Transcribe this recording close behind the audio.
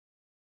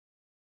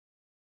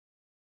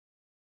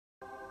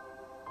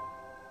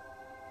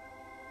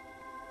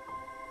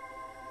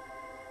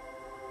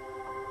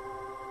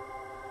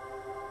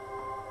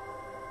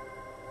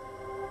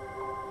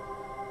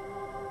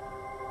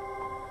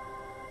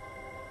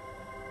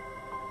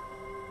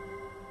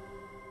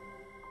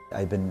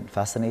I've been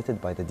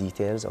fascinated by the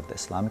details of the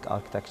Islamic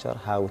architecture,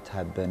 how it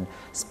had been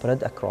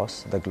spread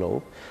across the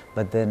globe,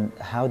 but then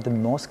how the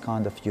mosque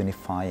kind of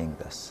unifying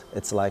this.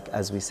 It's like,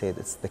 as we said,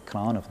 it's the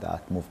crown of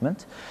that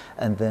movement.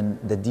 And then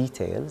the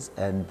details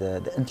and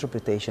the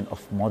interpretation of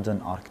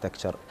modern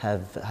architecture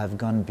have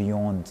gone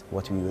beyond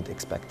what we would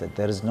expect.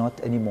 There is not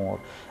anymore,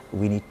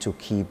 we need to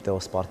keep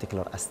those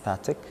particular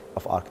aesthetic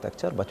of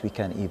architecture, but we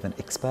can even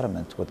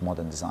experiment with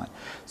modern design.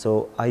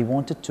 So I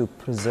wanted to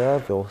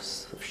preserve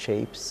those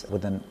shapes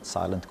within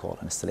silent core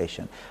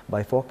installation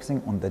by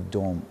focusing on the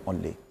dome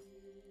only.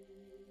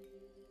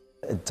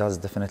 It does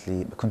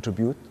definitely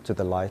contribute to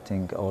the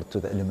lighting or to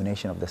the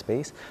illumination of the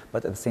space,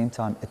 but at the same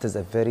time it is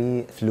a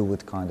very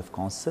fluid kind of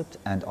concept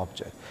and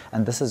object.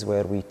 And this is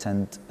where we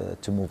tend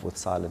to move with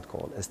silent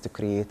core, is to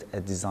create a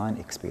design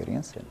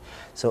experience.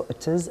 So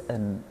it is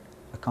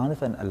a kind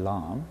of an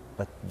alarm,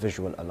 but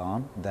visual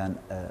alarm, than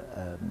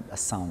a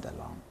sound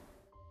alarm.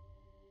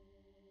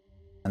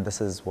 And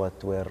this is where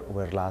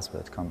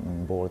Lasbird come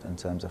on board in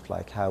terms of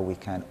like how we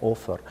can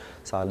offer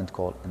silent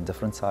call in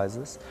different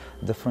sizes,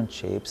 different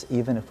shapes,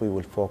 even if we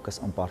will focus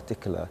on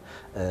particular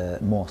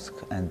mosque,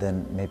 and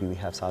then maybe we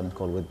have silent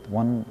call with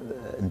one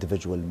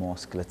individual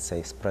mosque, let's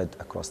say, spread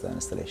across the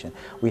installation.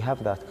 We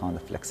have that kind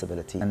of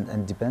flexibility,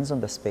 and depends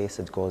on the space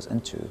it goes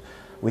into,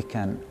 we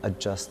can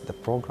adjust the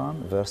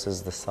program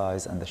versus the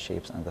size and the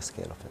shapes and the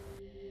scale of it.